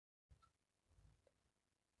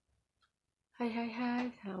Hai,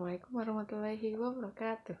 Assalamualaikum warahmatullahi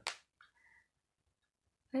wabarakatuh.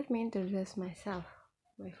 Let me introduce myself.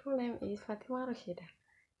 My full name is Fatima Rashida.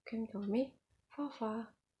 You can call me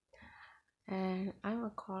Fafa. And I'm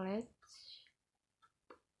a college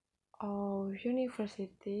of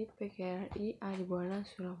University PGRI Adibuana,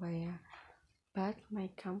 Surabaya, but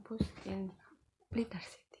my campus in Blitar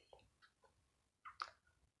City.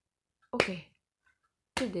 Okay,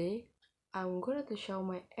 today I'm going to show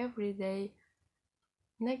my everyday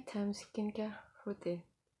nighttime skincare routine.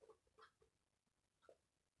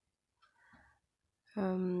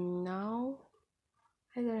 Now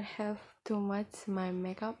I don't have too much my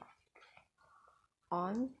makeup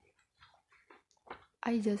on.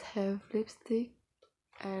 I just have lipstick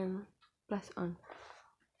and blush on,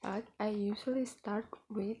 but I usually start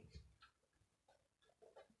with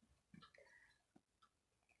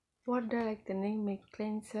Wardah Milk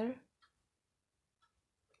cleanser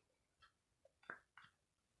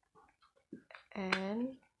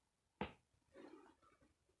and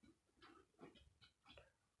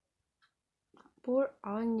pour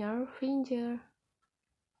on your finger.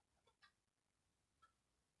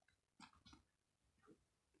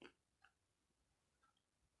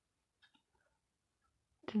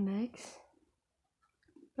 The next,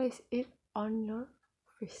 place it on your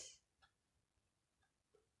face.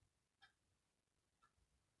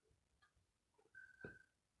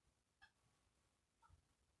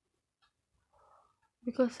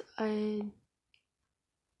 Because I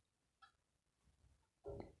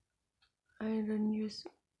don't use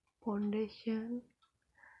foundation,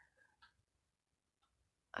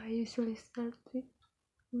 I usually start with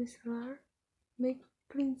micellar milk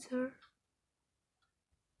cleanser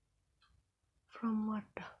from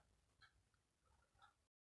Wardah.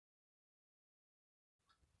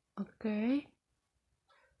 Okay.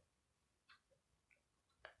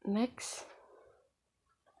 Next,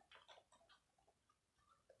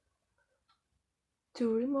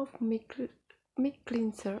 to remove milk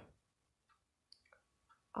cleanser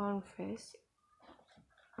on face,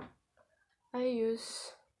 I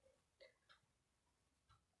use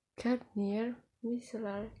Garnier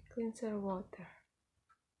micellar cleanser water,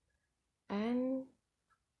 and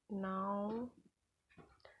now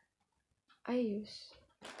I use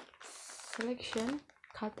selection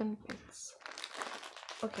cotton pads.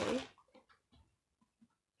 Okay,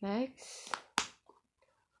 next,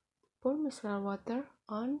 pour micellar water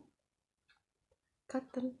on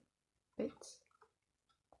cotton pads.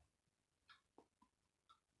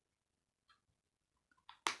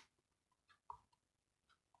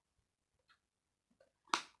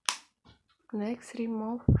 Next,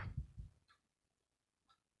 remove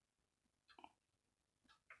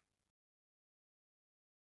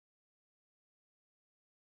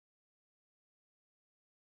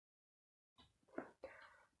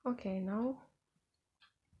okay, now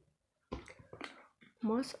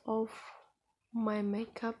most of my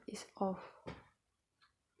makeup is off,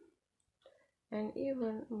 and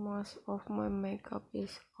even most of my makeup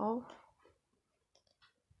is off,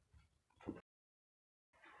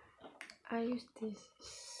 I use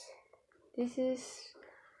this is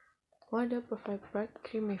Wardah Perfect Bright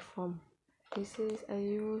Creamy Foam. This is I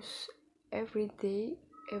use every day,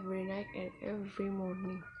 every night, and every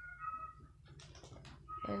morning.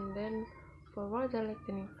 And then for Wardah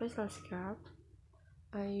Lightening Facial Scrub,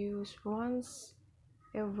 I use once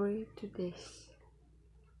every 2 days.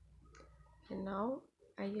 And now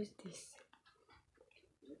I use this.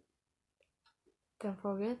 Don't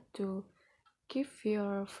forget to keep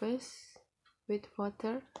your face with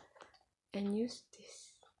water and use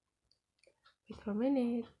this. Wait for a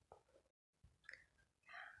minute.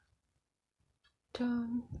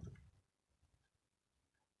 Done.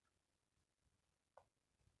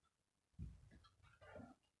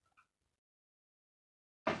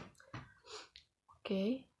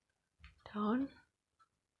 Okay, done.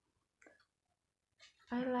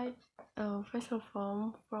 I like facial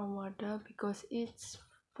foam from Wardah because it's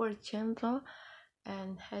for gentle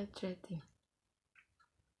and hydrating.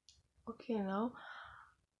 Okay, now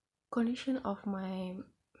condition of my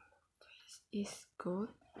face is good,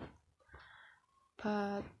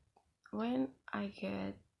 but when I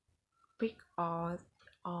get breakout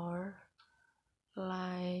or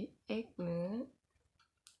like acne,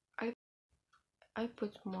 I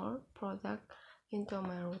put more product into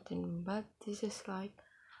my routine, but this is like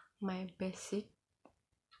my basic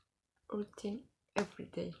routine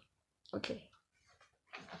every day. Okay,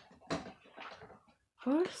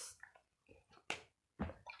 first,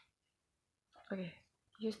 okay,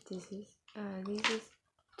 use this is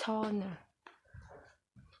toner.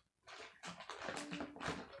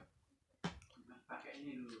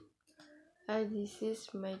 This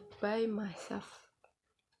is made by myself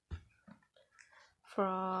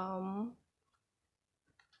from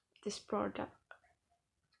this product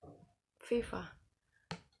Viva,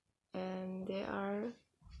 and they are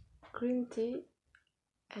green tea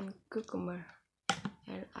and cucumber,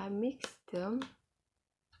 and I mix them.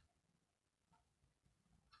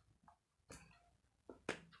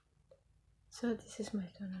 So this is my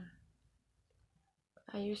toner.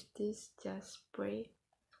 I use this just spray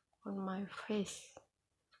on my face.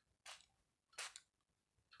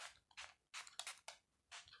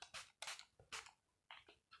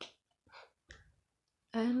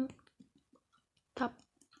 And tap.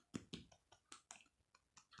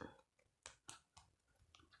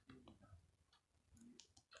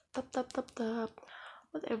 Tap.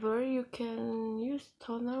 Whatever, you can use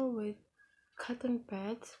toner with cotton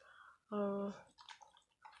pads or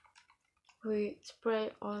we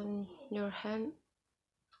spray on your hand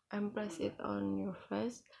and press it on your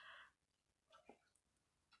face,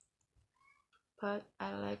 but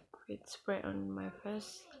I like with spray on my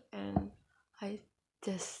face, and I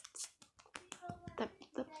just tap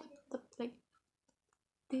like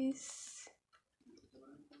this.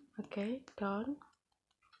 Okay, done.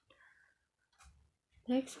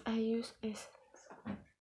 Next I use essence.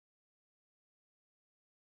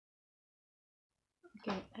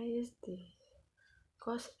 Okay, I use this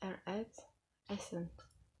Cosrx essence.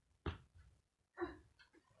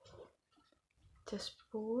 Just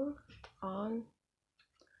pour on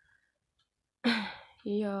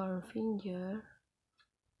your finger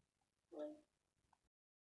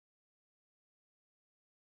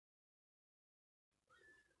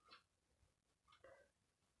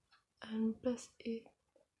and press it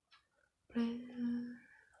on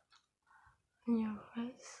your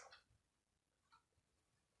face.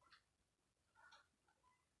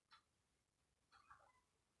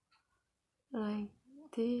 Like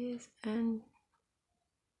this, and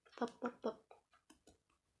tap.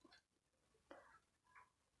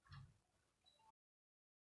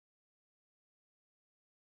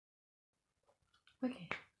 Okay,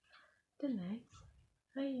 the next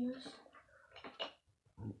I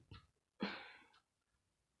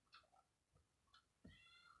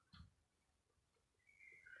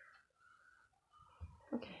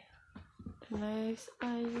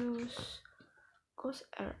use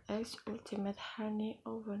Cosrx Ultimate Honey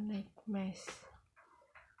Overnight Mask.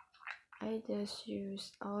 I just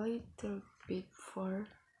use a little bit for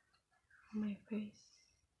my face.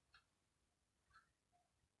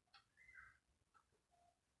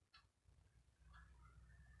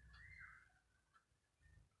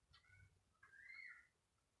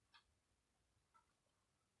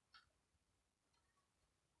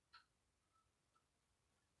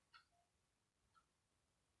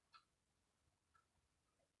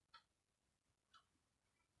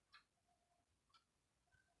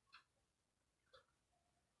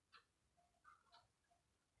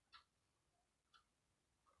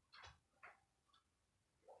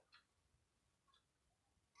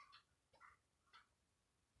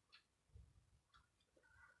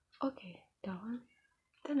 Okay, done.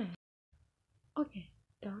 The next.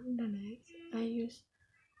 I use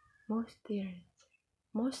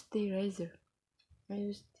moisturizer. I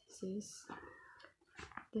use this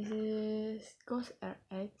is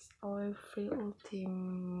Cosrx Oil Free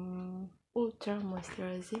Ultra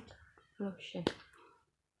Moisturizing Lotion.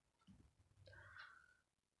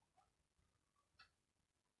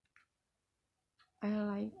 I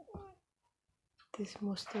like this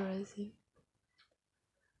moisturizing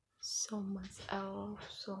so much. I love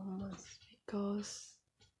so much because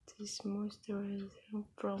this moisturizing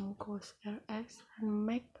from Cosrx and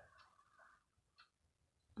make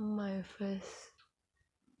my face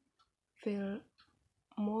feel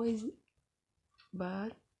moist,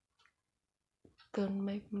 but don't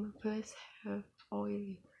make my face have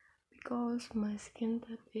oily, because my skin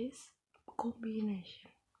type is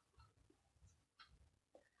combination,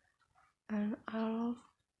 and I love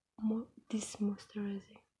this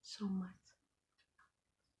moisturizing so much.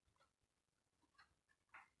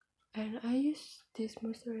 And I use this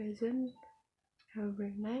moisturizing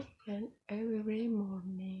every night and every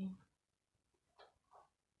morning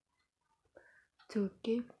to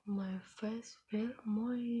keep my face feel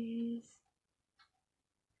moist.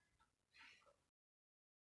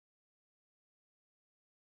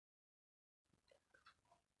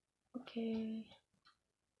 Okay,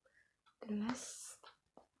 the last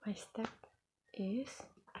my step is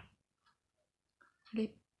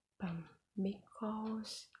lip balm,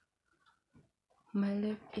 because my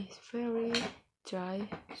lip is very dry,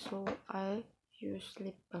 so I use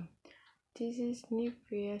lip balm. This is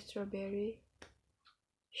Nivea Strawberry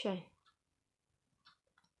Shine.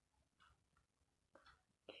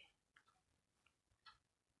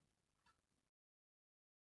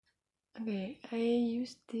 Okay, I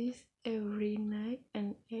use this every night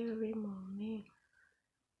and every morning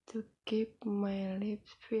to keep my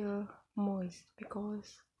lips feel moist,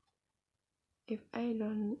 because if I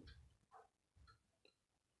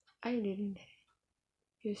didn't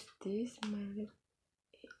use this, my lip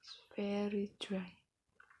is very dry.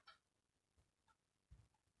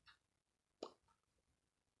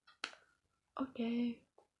 Okay,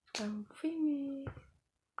 I'm finished.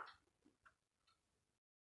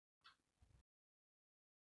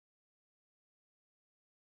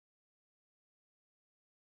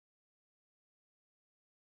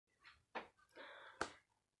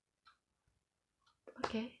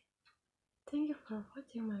 Okay, thank you for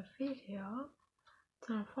watching my video.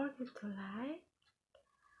 Don't forget to like,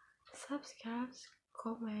 subscribe,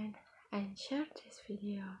 comment, and share this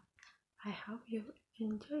video. I hope you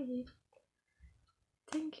enjoyed it.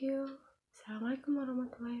 Thank you. Assalamualaikum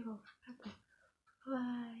warahmatullahi wabarakatuh.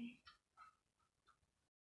 Bye.